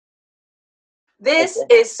This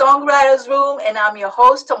Okay. is Songwriters Room, and I'm your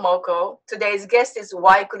host, Tomoko. Today's guest is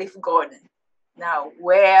Wycliffe Gordon. Now,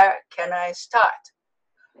 where can I start?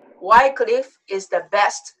 Wycliffe is the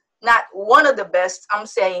best, not one of the best, I'm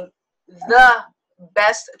saying the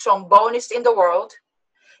best trombonist in the world.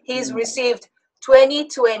 He's received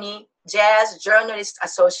 2020 Jazz Journalist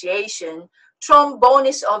Association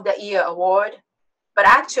Trombonist of the Year award, but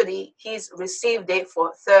actually he's received it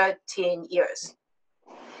for 13 years.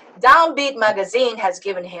 Downbeat Magazine has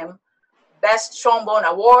given him Best Trombone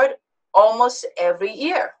Award almost every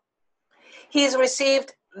year. He's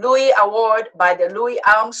received Louis Award by the Louis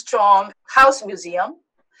Armstrong House Museum,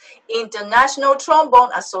 International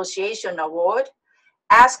Trombone Association Award,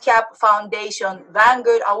 ASCAP Foundation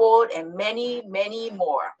Vanguard Award, and many, many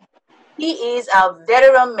more. He is a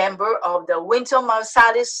veteran member of the Wynton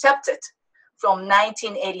Marsalis Septet from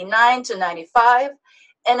 1989 to 95,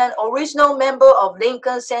 and an original member of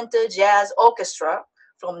Lincoln Center Jazz Orchestra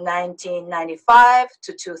from 1995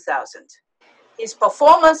 to 2000. His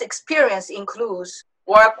performance experience includes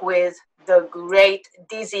work with the great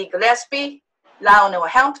Dizzy Gillespie, Lionel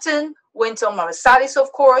Hampton, Wynton Marsalis,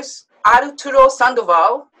 of course, Arturo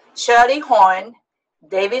Sandoval, Shirley Horn,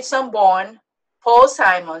 David Sanborn, Paul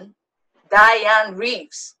Simon, Diane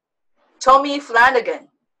Reeves, Tommy Flanagan,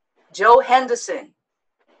 Joe Henderson,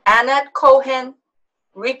 Annette Cohen,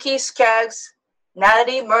 Ricky Skaggs,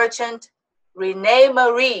 Natalie Merchant, Renee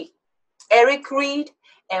Marie, Eric Reed,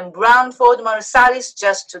 and Branford Marsalis,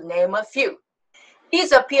 just to name a few.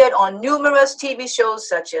 He's appeared on numerous TV shows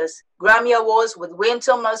such as Grammy Awards with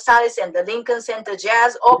Wynton Marsalis and the Lincoln Center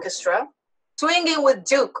Jazz Orchestra, Swinging with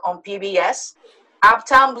Duke on PBS,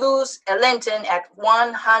 Uptown Blues Ellington at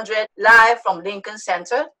 100 live from Lincoln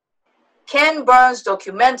Center, Ken Burns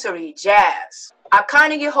documentary Jazz, a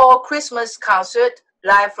Carnegie Hall Christmas concert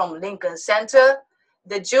live from Lincoln Center,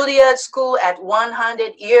 the Julliard School at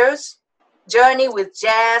 100 Years, Journey with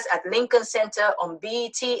Jazz at Lincoln Center on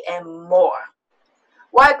BET, and more.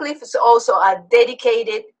 Wycliffe is also a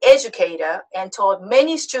dedicated educator and taught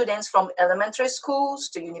many students from elementary schools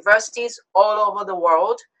to universities all over the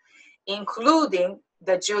world, including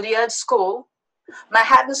the Julliard School,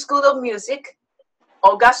 Manhattan School of Music,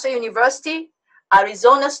 Augusta University,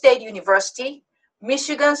 Arizona State University,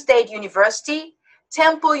 Michigan State University,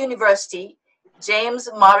 Temple University, James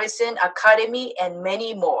Morrison Academy, and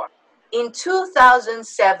many more. In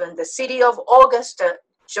 2007, the city of Augusta,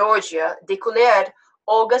 Georgia, declared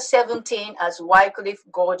August 17 as Wycliffe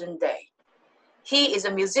Gordon Day. He is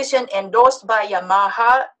a musician endorsed by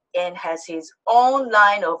Yamaha and has his own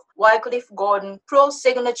line of Wycliffe Gordon Pro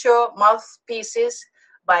Signature mouthpieces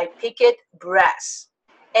by Pickett Brass.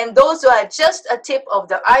 And those are just a tip of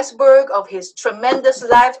the iceberg of his tremendous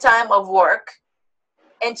lifetime of work.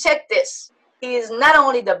 And check this, he is not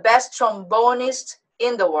only the best trombonist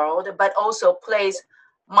in the world, but also plays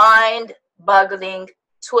mind-boggling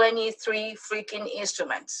 23 freaking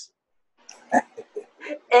instruments.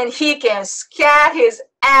 And he can scat his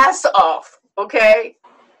ass off, okay?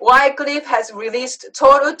 Wycliffe has released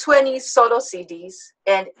total 20 solo CDs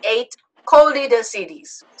and 8 co-leader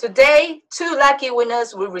CDs. Today, 2 lucky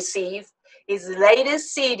winners will receive his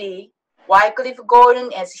latest CD, Wycliffe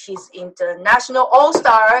Gordon as his International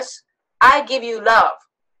All-Stars, I Give You Love.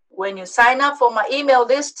 When you sign up for my email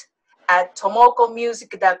list at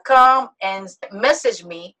tomokomusic.com and message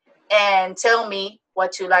me and tell me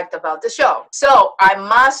what you liked about the show. So I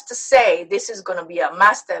must say, this is going to be a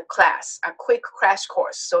master class, a quick crash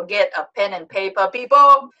course. So get a pen and paper,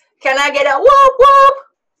 people. Can I get a whoop, whoop?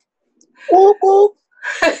 Whoop, whoop.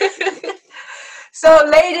 So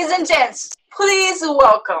ladies and gents, please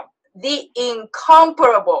welcome the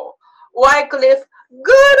incomparable Wycliffe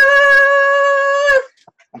Gordon.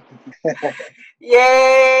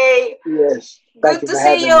 Yay! Yes. Good to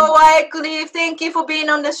see you, Wycliffe. Thank you for being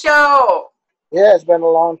on the show. Yeah, it's been a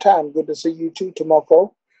long time. Good to see you too,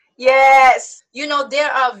 Tomoko. Yes. You know, there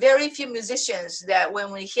are very few musicians that when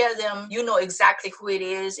we hear them, you know exactly who it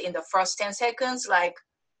is in the first 10 seconds, like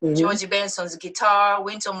Georgie Benson's guitar,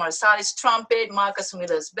 Wynton Marsalis trumpet, Marcus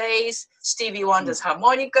Miller's bass, Stevie Wonder's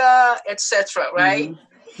harmonica, etc., right?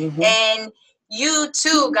 And you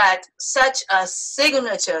too got such a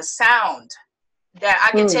signature sound that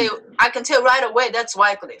I can tell right away that's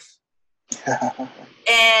Wycliffe.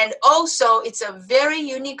 And also it's a very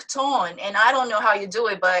unique tone, and I don't know how you do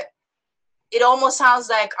it, but it almost sounds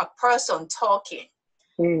like a person talking.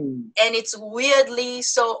 And it's weirdly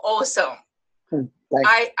so awesome.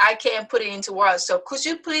 I can't put it into words. So could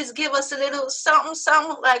you please give us a little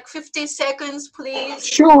something like 50 seconds, please?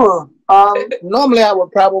 Sure. Normally I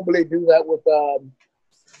would probably do that with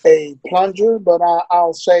a plunger, but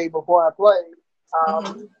I'll say before I play,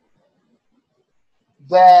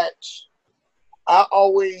 that I've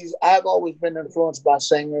always been influenced by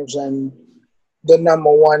singers, and the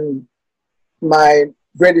number one, my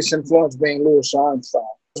greatest influence being Louis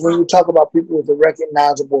Armstrong. When you talk about people with a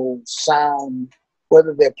recognizable sound,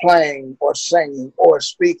 whether they're playing or singing or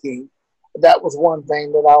speaking, that was one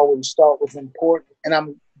thing that I always thought was important. And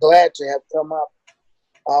I'm glad to have come up.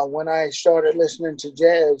 When I started listening to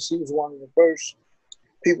jazz, he was one of the first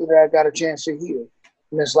people that I got a chance to hear.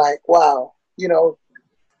 And it's like, wow, you know,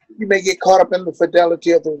 you may get caught up in the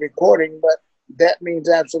fidelity of the recording, but that means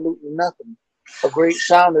absolutely nothing. A great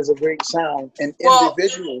sound is a great sound, an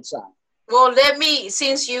individual sound. Well,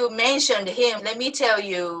 since you mentioned him, let me tell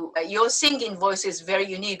you, your singing voice is very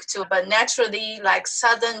unique too, but naturally like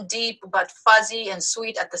southern, deep, but fuzzy and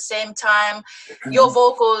sweet at the same time. Your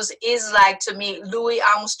vocals is like, to me, Louis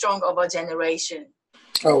Armstrong of a generation.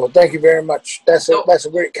 Oh, well, thank you very much. That's a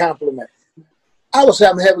great compliment. I would say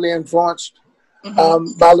I'm heavily influenced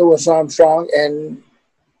by Louis Armstrong and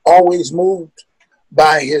always moved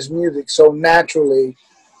by his music so naturally.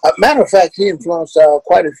 Matter of fact, he influenced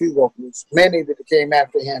quite a few vocalists, many that came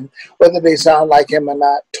after him, whether they sound like him or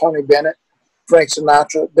not. Tony Bennett, Frank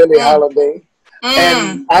Sinatra, Billie Holiday.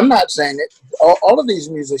 And I'm not saying it. All of these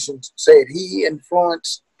musicians say it. He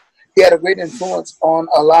had a great influence on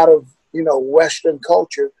a lot of, you know, Western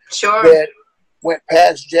culture that went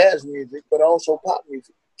past jazz music, but also pop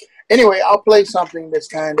music. Anyway, I'll play something that's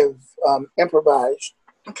kind of improvised.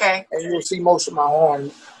 Okay. And you'll see most of my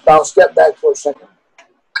horn, but I'll step back for a second.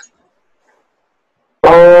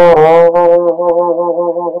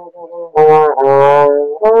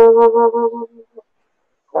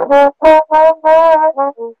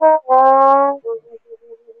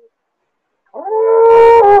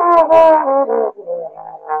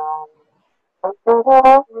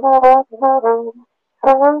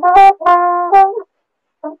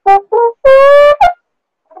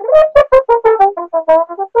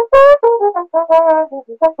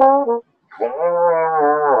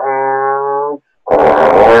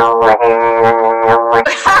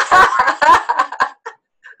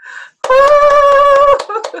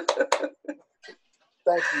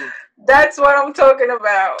 Thank you. That's what I'm talking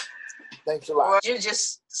about. Thanks a lot. You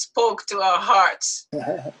just spoke to our hearts.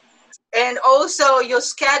 And also your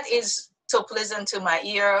scat is so pleasant to my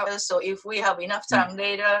ear. So if we have enough time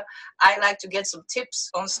later, I like to get some tips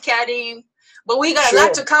on scatting. But we got a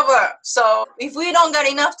lot to cover. So if we don't got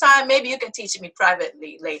enough time, maybe you can teach me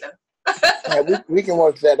privately later. Yeah, we can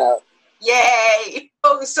work that out. Yay!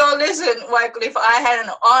 So listen, Wycliffe, I had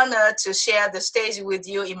an honor to share the stage with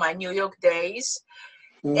you in my New York days.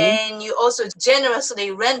 And you also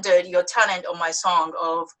generously rendered your talent on my song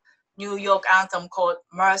of New York anthem called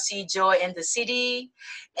Mercy, Joy, and the City.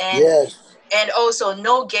 And also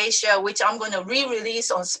No Geisha, which I'm going to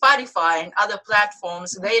re-release on Spotify and other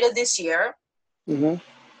platforms later this year. And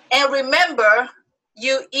remember,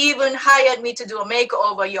 you even hired me to do a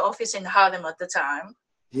makeover at your office in Harlem at the time.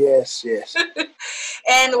 Yes.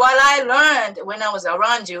 And what I learned when I was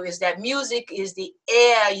around you is that music is the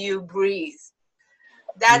air you breathe.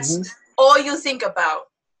 That's all you think about.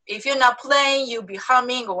 If you're not playing, you'll be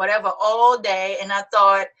humming or whatever all day. And I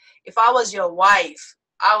thought, if I was your wife,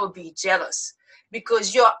 I would be jealous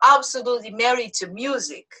because you're absolutely married to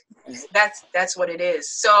music. That's what it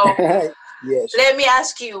is. So let me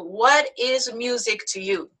ask you, what is music to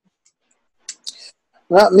you?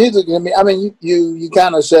 Well, music, I mean, you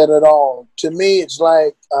kind of said it all. To me, it's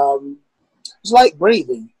like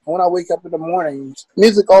breathing. When I wake up in the morning,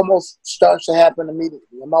 music almost starts to happen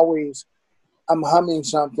immediately. I'm humming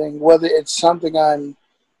something, whether it's something I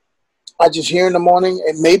just hear in the morning.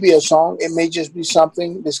 It may be a song. It may just be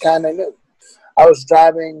something that's kind of new. I was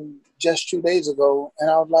driving just 2 days ago, and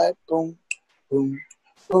I was like, boom, boom,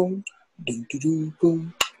 boom, doom, doom,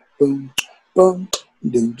 boom, boom, boom,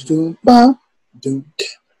 doom, doom, bum, doom,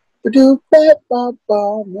 doom, bum,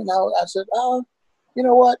 bum. And I said, oh, you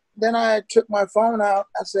know what? Then I took my phone out.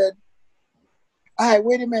 I said, all right,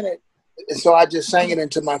 wait a minute. So I just sang it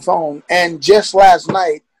into my phone. And just last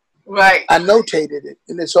night, I notated it.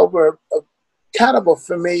 And it's over a kind of a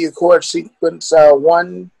familiar chord sequence,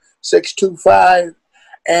 1, 6, 2, 5.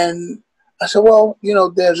 And I said, well, you know,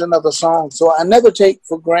 there's another song. So I never take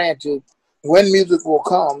for granted when music will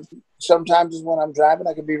come. Sometimes it's when I'm driving.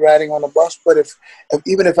 I could be riding on a bus. But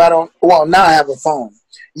even if I don't, well, now I have a phone.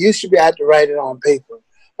 Used to be I had to write it on paper.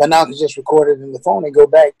 But now I can just record it in the phone and go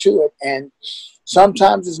back to it. And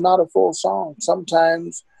sometimes it's not a full song.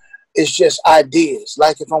 Sometimes it's just ideas.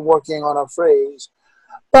 Like if I'm working on a phrase.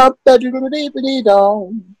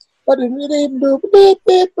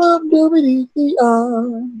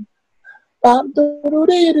 And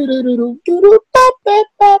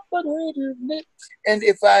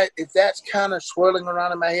if that's kind of swirling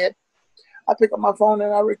around in my head, I pick up my phone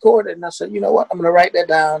and I record it, and I say, you know what, I'm going to write that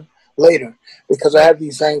down later, because I have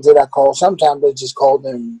these things that I call, sometimes they just call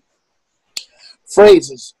them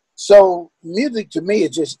phrases. So music to me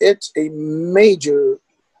is just, it's a major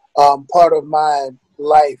part of my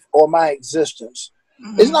life or my existence.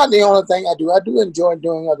 Mm-hmm. It's not the only thing I do. I do enjoy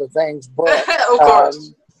doing other things, but of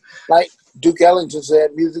course. Like Duke Ellington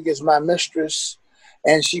said, music is my mistress,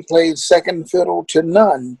 and she plays second fiddle to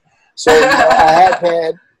none. So you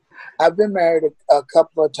know, I've been married a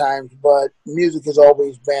couple of times, but music has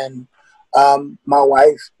always been my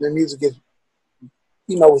wife. The music is,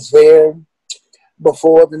 you know, was there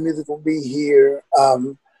before. The music will be here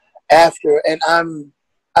after, and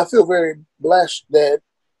I feel very blessed that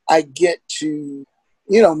I get to,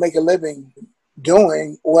 you know, make a living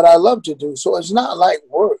doing what I love to do. So it's not like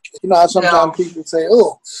work. You know how sometimes people say,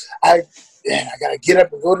 oh, I got to get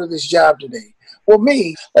up and go to this job today. Well,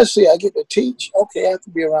 me, let's see, I get to teach. Okay, I have to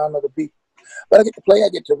be around other people. But I get to play, I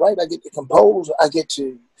get to write, I get to compose, I get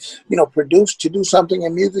to, you know, produce, to do something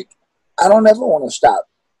in music. I don't ever want to stop.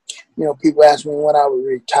 You know, people ask me when I would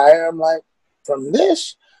retire. I'm like, from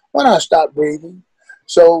this, when I stop breathing.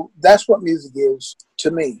 So that's what music is to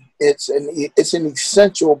me. It's an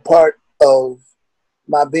essential part of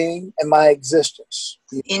my being and my existence.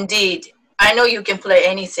 Indeed. I know you can play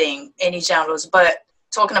anything, any genres, but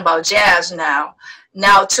talking about jazz now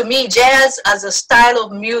to me, jazz as a style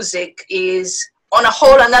of music is on a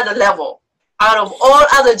whole another level out of all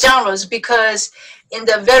other genres, because in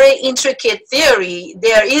the very intricate theory,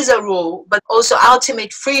 there is a rule, but also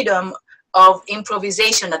ultimate freedom of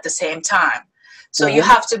improvisation at the same time. So you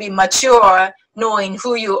have to be mature, knowing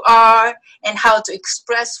who you are and how to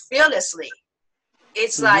express fearlessly.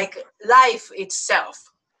 It's like life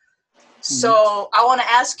itself. So I want to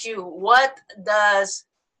ask you, what does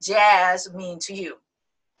jazz mean to you?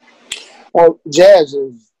 Well,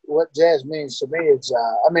 what jazz means to me is,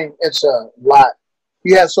 I mean, it's a lot.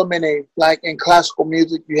 You have so many, like in classical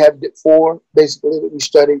music, you have basically that we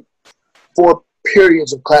studied 4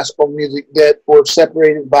 periods of classical music that were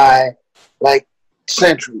separated by like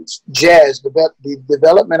centuries. Jazz, the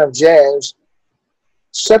development of jazz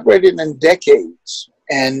separated in decades.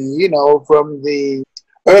 And, you know, from the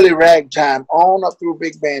early ragtime on up through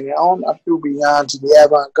big band and on up through beyond to the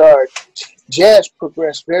avant-garde, jazz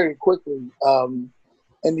progressed very quickly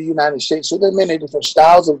in the United States. So there are many different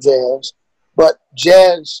styles of jazz, but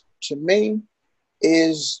jazz to me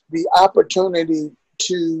is the opportunity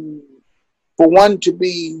for one to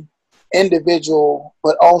be individual,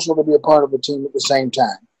 but also to be a part of a team at the same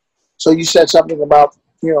time. So you said something about,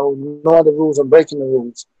 you know, knowing the rules and breaking the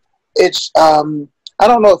rules. It's, I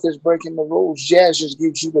don't know if it's breaking the rules. Jazz just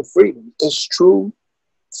gives you the freedom. It's true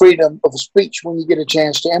freedom of speech when you get a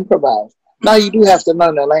chance to improvise. Now you do have to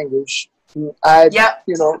learn the language. I,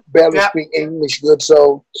 you know, barely speak English good,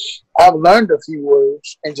 so I've learned a few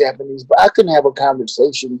words in Japanese, but I couldn't have a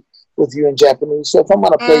conversation with you in Japanese. So if I'm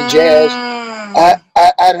going to play jazz,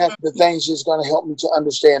 I'd have the things just going to help me to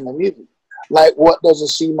understand the music. Like, what does a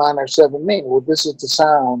C minor 7 mean? Well, this is the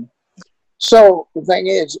sound. So the thing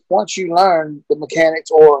is, once you learn the mechanics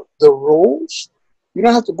or the rules, you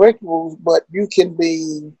don't have to break the rules, but you can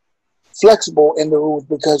be flexible in the rules,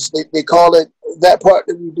 because they call it, that part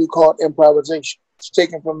that we do called improvisation. It's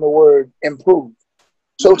taken from the word improve.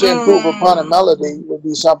 So to improve upon a melody would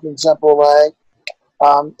be something simple like,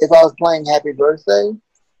 if I was playing Happy Birthday,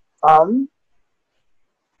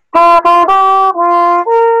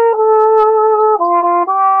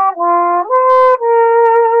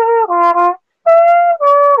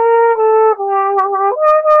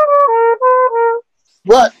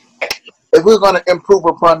 but if we're going to improve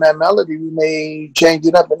upon that melody, we may change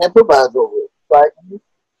it up and improvise over it, right?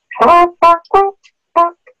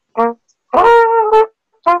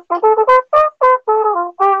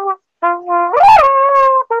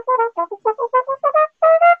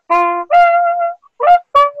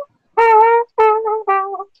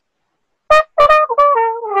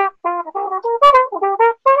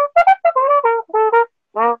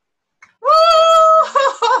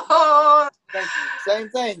 Same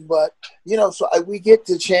thing, but you know, so we get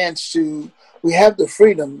the chance we have the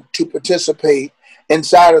freedom to participate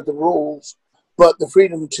inside of the rules, but the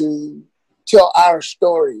freedom to tell our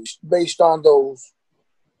stories based on those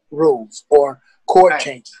rules or chord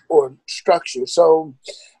change or structure. So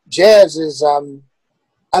jazz is,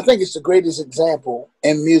 I think it's the greatest example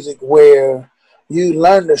in music where you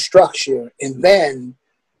learn the structure, and then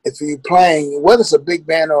if you're playing, whether it's a big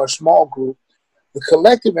band or a small group, the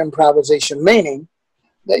collective improvisation, meaning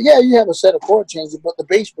that, yeah, you have a set of chord changes, but the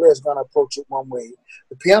bass player is going to approach it one way.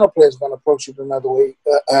 The piano player is going to approach it another way.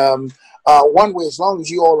 One way, as long as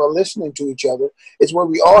you all are listening to each other, is where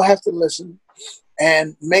we all have to listen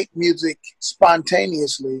and make music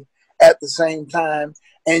spontaneously at the same time.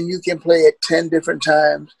 And you can play it 10 different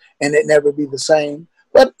times and it never be the same,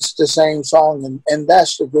 but it's the same song. And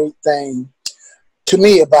that's the great thing to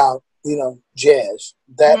me about, jazz,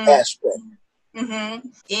 that aspect.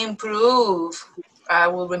 Improve. I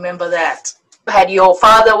will remember that. Had your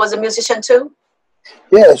father was a musician too?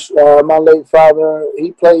 Yes, my late father,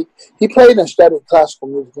 he played and studied classical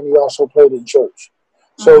music, and he also played in church.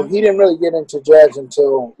 So he didn't really get into jazz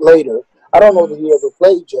until later. I don't know that he ever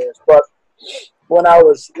played jazz, but when I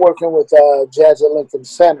was working with Jazz at Lincoln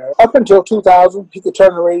Center, up until 2000, he could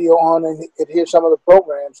turn the radio on and he could hear some of the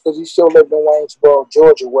programs because he still lived in Waynesboro,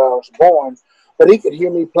 Georgia, where I was born. But he could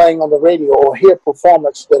hear me playing on the radio or hear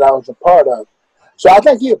performance that I was a part of. So I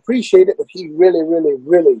think he appreciated that. He really, really,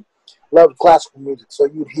 really loved classical music. So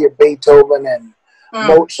you'd hear Beethoven and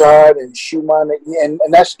Mozart and Schumann. And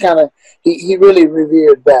that's kind of, he really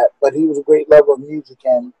revered that. But he was a great lover of music.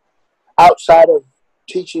 And outside of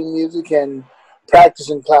teaching music and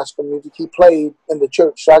practicing classical music, he played in the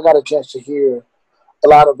church. So I got a chance to hear a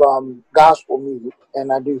lot of gospel music.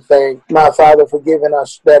 And I do thank my father for giving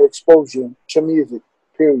us that exposure to music,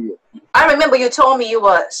 period. I remember you told me you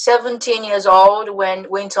were 17 years old when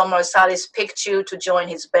Wynton Marsalis picked you to join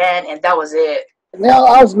his band, and that was it. Now,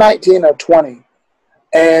 I was 19 or 20,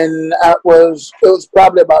 and it was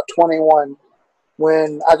probably about 21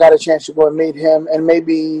 when I got a chance to go and meet him. And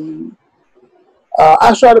maybe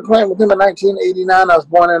I started playing with him in 1989. I was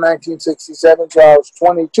born in 1967, so I was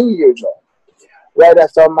 22 years old. Right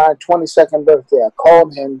after my 22nd birthday, I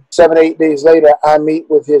called him. 7 or 8 days later, I meet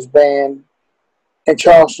with his band in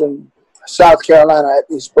Charleston, South Carolina at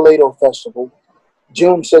the Spoleto Festival.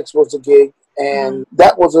 June 6th was the gig, and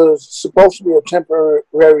that was supposed to be a temporary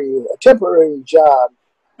job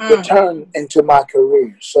that turned into my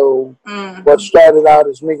career. So what started out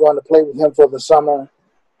as me going to play with him for the summer,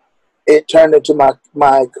 it turned into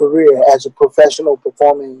my career as a professional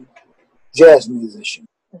performing jazz musician.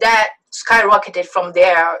 That skyrocketed from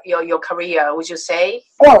there, your career, would you say?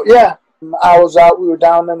 Oh, yeah. We were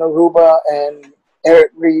down in Aruba, and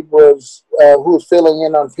Eric Reed was, who was filling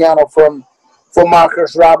in on piano for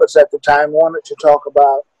Marcus Roberts at the time, wanted to talk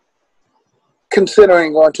about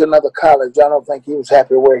considering going to another college. I don't think he was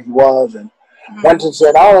happy where he was. And Wynton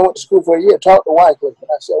said, I only went to school for a year, talk to Wycliffe. And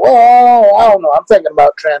I said, well, I don't know. I'm thinking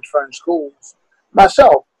about transferring schools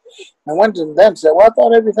myself. And Wynton then said, well, I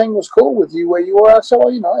thought everything was cool with you where you were. I said,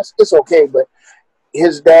 well, it's okay. But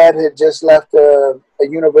his dad had just left a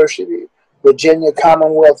university, Virginia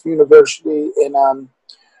Commonwealth University in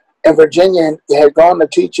Virginia, and had gone to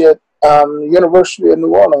teach at University of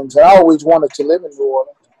New Orleans. And I always wanted to live in New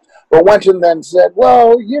Orleans. But Wynton then said,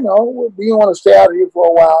 well, do you want to stay out here for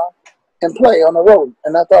a while and play on the road?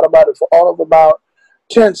 And I thought about it for all of about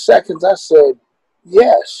 10 seconds. I said,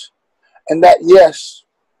 yes. And that yes,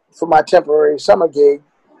 for my temporary summer gig,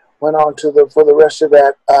 went on for the rest of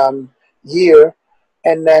that year.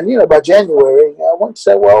 And then, by January, I went and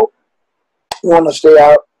said, well, you want to stay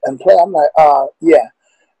out and play? I'm like, yeah.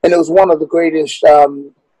 And it was one of the greatest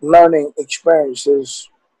learning experiences.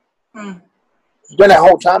 During that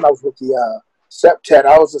whole time I was with the septet,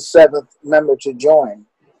 I was the 7th member to join.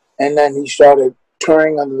 And then he started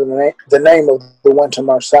touring under the name of the Wynton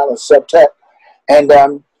Marsalis Septet. And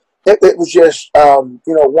it was just,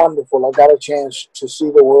 wonderful. I got a chance to see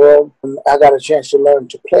the world. I got a chance to learn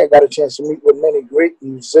to play. I got a chance to meet with many great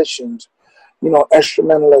musicians,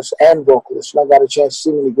 instrumentalists and vocalists. And I got a chance to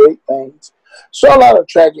see many great things. Saw a lot of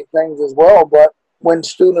tragic things as well. But when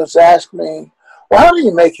students ask me, well, how do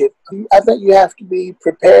you make it? I think you have to be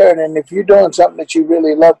prepared. And if you're doing something that you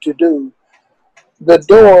really love to do, the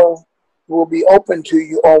door will be open to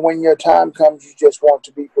you. Or when your time comes, you just want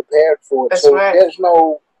to be prepared for it. That's so right. There's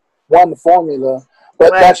no one formula,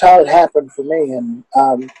 but that's how it happened for me. And,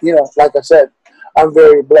 like I said, I'm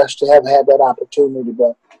very blessed to have had that opportunity,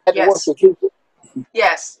 but I had to work to keep it.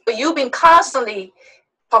 Yes. But you've been constantly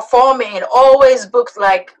performing and always booked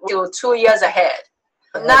like 2 years ahead.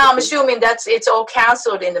 Now I'm assuming it's all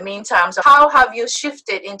canceled in the meantime. So how have you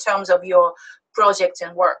shifted in terms of your projects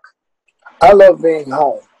and work? I love being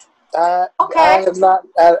home. I have not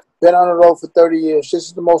been on the road for 30 years. This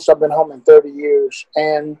is the most I've been home in 30 years.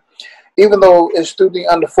 And even though it's through the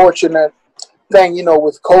unfortunate thing,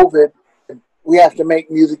 with COVID, we have to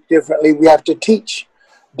make music differently. We have to teach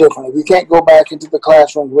differently. We can't go back into the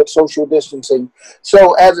classroom with social distancing.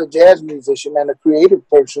 So as a jazz musician and a creative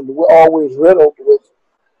person, we're always riddled with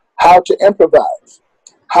how to improvise.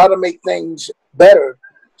 how to make things better.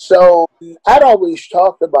 So I'd always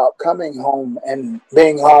talked about coming home and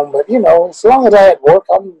being home, but as long as I had work,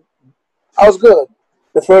 I was good.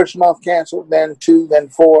 The first month canceled, then 2, then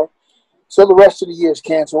 4. So the rest of the year is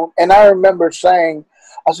canceled. And I remember saying,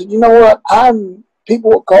 I said, you know what?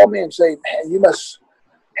 People would call me and say, man, you must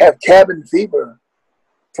have cabin fever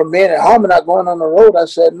from being at home and not going on the road. I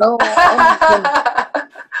said, no,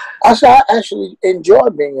 I said, I actually enjoy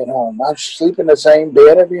being at home. I sleep in the same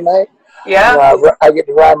bed every night. Yeah. I get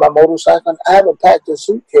to ride my motorcycle. I haven't packed a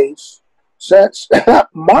suitcase since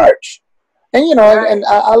March. And, Right. and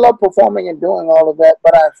I love performing and doing all of that,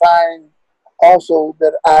 but I find also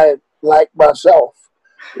that I like myself.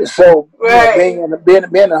 So, Right. being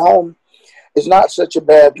at home is not such a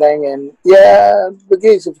bad thing. And yeah, the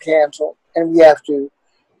gigs have canceled and we have to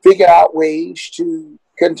figure out ways to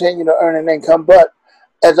continue to earn an income. But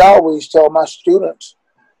as I always tell my students,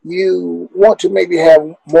 you want to maybe have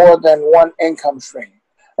more than one income stream.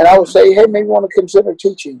 And I would say, hey, maybe you want to consider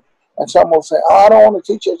teaching. And some will say, oh, I don't want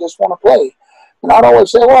to teach, I just want to play. And I'd always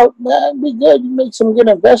say, well, man, it'd be good. You make some good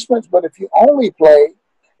investments. But if you only play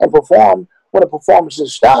and perform when the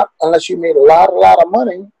performances stop, unless you made a lot of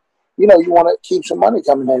money, you want to keep some money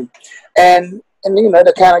coming in. And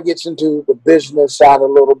that kind of gets into the business side a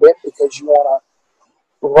little bit because you want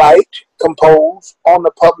to write, compose, on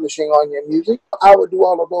the publishing on your music. I would do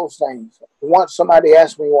all of those things. Once somebody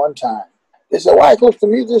asked me one time, they said, Wycliffe, the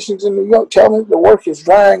musicians in New York tell me the work is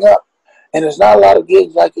drying up and there's not a lot of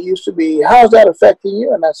gigs like it used to be. How's that affecting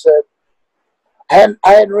you? And I said, I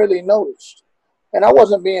hadn't really noticed. And I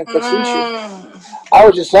wasn't being facetious. I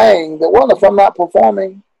was just saying that, well, if I'm not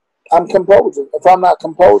performing, I'm composing. If I'm not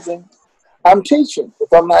composing, I'm teaching.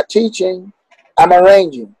 If I'm not teaching, I'm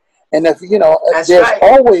arranging. And if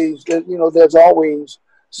there's always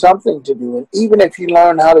something to do. And even if you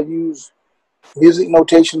learn how to use music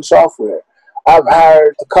notation software, I've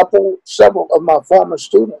hired several of my former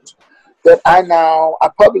students that I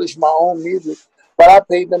publish my own music, but I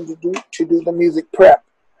pay them to do the music prep.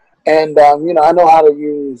 And I know how to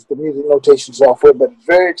use the music notation software, but it's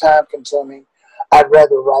very time consuming. I'd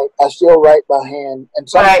rather write. I still write by hand, and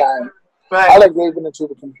sometimes I'll engrave it into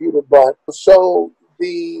the computer. But so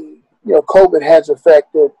the COVID has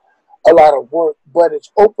affected a lot of work, but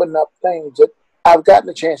it's opened up things that I've gotten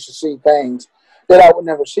a chance to see things that I would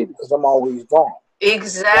never see because I'm always gone.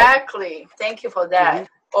 Exactly. Thank you for that. Mm-hmm.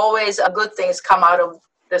 Always good things come out of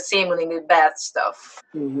the seemingly bad stuff.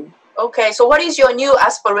 Mm-hmm. Okay, so what is your new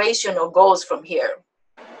aspiration or goals from here?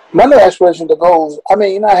 My new aspiration to goals, I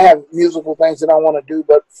have musical things that I want to do,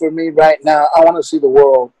 but for me right now, I want to see the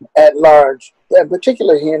world at large, and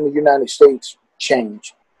particularly here in the United States,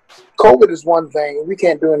 change. COVID is one thing. We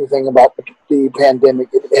can't do anything about the pandemic.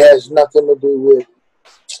 It has nothing to do with,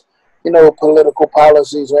 political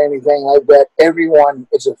policies or anything like that. Everyone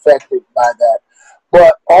is affected by that.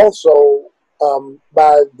 But also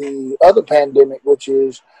by the other pandemic, which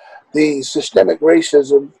is the systemic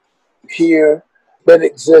racism here that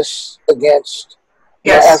exists against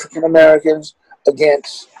African Americans,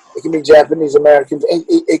 against, it can be Japanese Americans,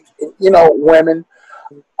 women.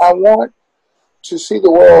 I want to see the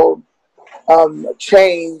world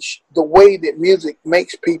change the way that music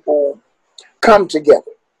makes people come together.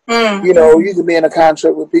 Mm-hmm. You can be in a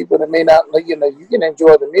concert with people that may not, you can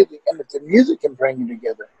enjoy the music, and if the music can bring you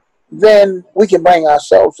together, then we can bring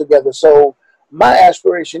ourselves together. So my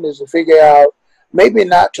aspiration is to figure out, maybe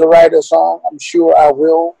not to write a song. I'm sure I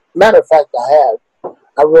will. Matter of fact, I have.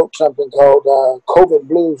 I wrote something called COVID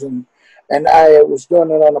Blues, and I was doing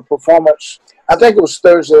it on a performance. I think it was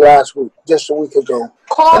Thursday last week, just a week ago.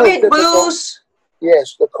 COVID Blues?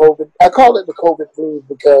 Yes, the COVID. I call it the COVID Blues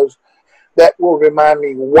because that will remind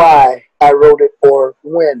me why I wrote it or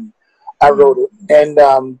when I wrote it. And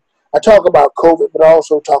I talk about COVID, but I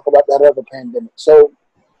also talk about that other pandemic. So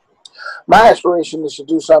my aspiration is to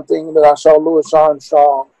do something that I saw Louis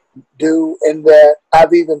Armstrong do, and that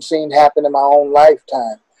I've even seen happen in my own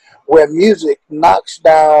lifetime, where music knocks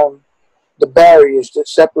down the barriers that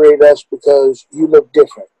separate us because you look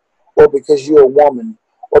different, or because you're a woman,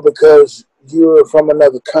 or because you're from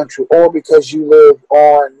another country, or because you live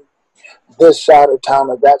on this side of town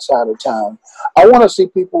or that side of town. I want to see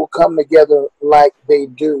people come together like they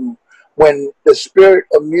do when the spirit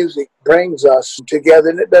of music brings us together.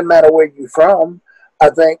 And it doesn't matter where you're from. I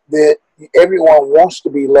think that everyone wants to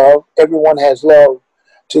be loved. Everyone has love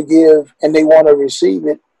to give, and they want to receive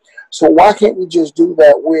it. So why can't we just do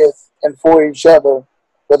that with and for each other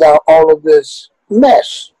without all of this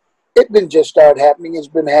mess? It didn't just start happening. It's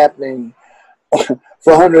been happening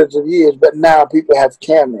for hundreds of years, but now people have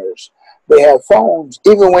cameras. They have phones.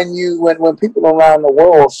 Even when people around the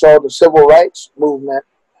world saw the civil rights movement,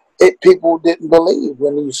 people didn't believe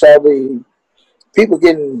when you saw the people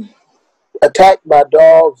getting attacked by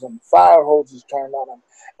dogs and fire hoses turned on them,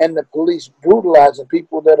 and the police brutalizing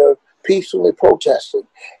people that are peacefully protesting.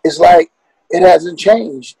 It's like it hasn't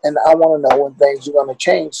changed, and I want to know when things are going to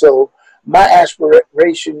change. So my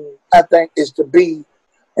aspiration, I think, is to be,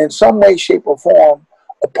 in some way, shape, or form,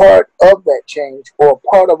 a part of that change or a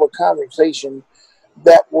part of a conversation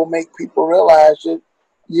that will make people realize that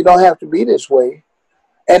you don't have to be this way.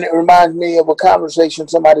 And it reminds me of a conversation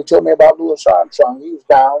somebody told me about Louis Armstrong. He was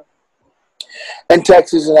down in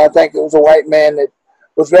Texas, and I think it was a white man that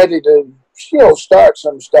was ready to, start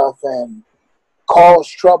some stuff and cause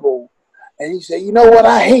trouble. And he said, "You know what?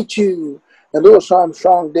 I hate you." And Louis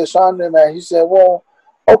Armstrong disarmed him, and he said, "Well,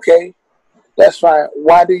 okay, that's fine.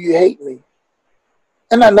 Why do you hate me?"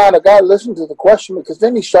 And now the guy listened to the question, because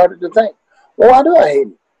then he started to think, well, why do I hate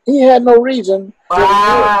him? He had no reason.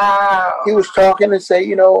 Wow. He was talking and say,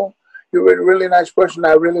 you're a really nice person.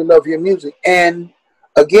 I really love your music. And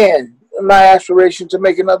again, my aspiration to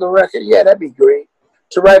make another record, yeah, that'd be great.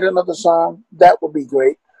 To write another song, that would be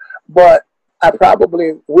great. But I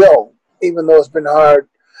probably will, even though it's been hard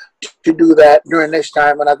to do that during this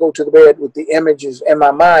time when I go to the bed with the images in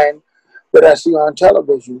my mind that I see on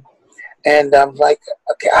television. And I'm like,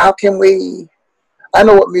 okay, how can we? I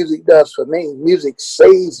know what music does for me. Music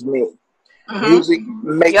saves me. Mm-hmm. Music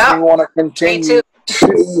makes me want to continue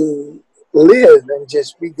to live and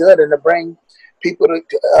just be good and to bring people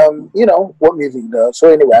to, what music does.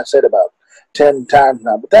 So anyway, I said about 10 times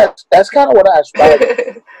now, but that's kind of what I aspire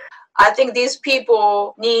to. I think these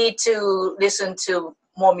people need to listen to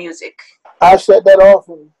more music. I said that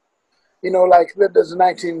often. Like there's a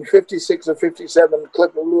 1956 or 57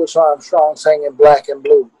 clip of Louis Armstrong singing Black and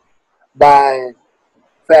Blue by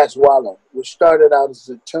Fats Waller, which started out as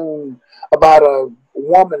a tune about a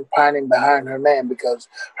woman pining behind her man because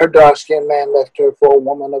her dark-skinned man left her for a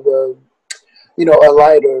woman of a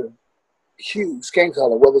lighter hue, skin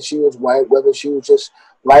color, whether she was white, whether she was just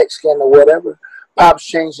light-skinned or whatever. Pops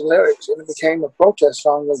changed the lyrics, and it became a protest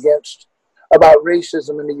song about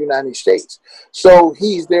racism in the United States. So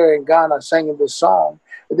he's there in Ghana singing this song.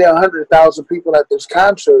 There are 100,000 people at this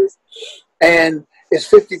concert, and it's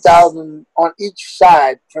 50,000 on each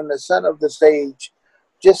side from the center of the stage,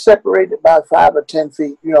 just separated by 5 or 10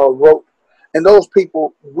 feet, rope. And those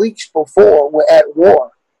people, weeks before, were at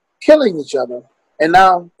war, killing each other. And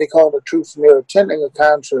now they call the troops, and they're attending a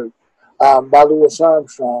concert by Louis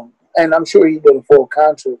Armstrong. And I'm sure he did a full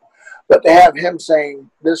concert. But to have him saying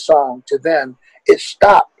this song to them, it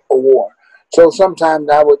stopped a war. So sometimes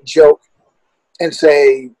I would joke and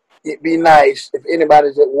say, it'd be nice if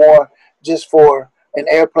anybody's at war just for an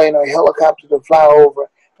airplane or a helicopter to fly over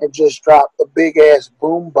and just drop a big-ass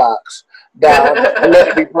boom box down and let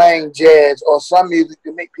it be playing jazz or some music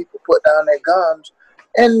to make people put down their guns.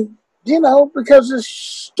 And, because it's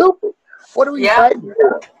stupid. What are we fighting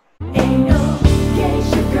for?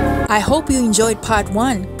 I hope you enjoyed part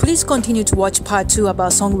 1. Please continue to watch part 2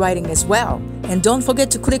 about songwriting as well. And don't forget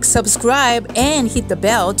to click subscribe and hit the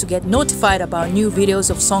bell to get notified about new videos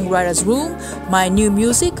of Songwriters Room, my new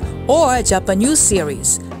music, or Japanese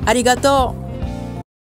series. Arigato!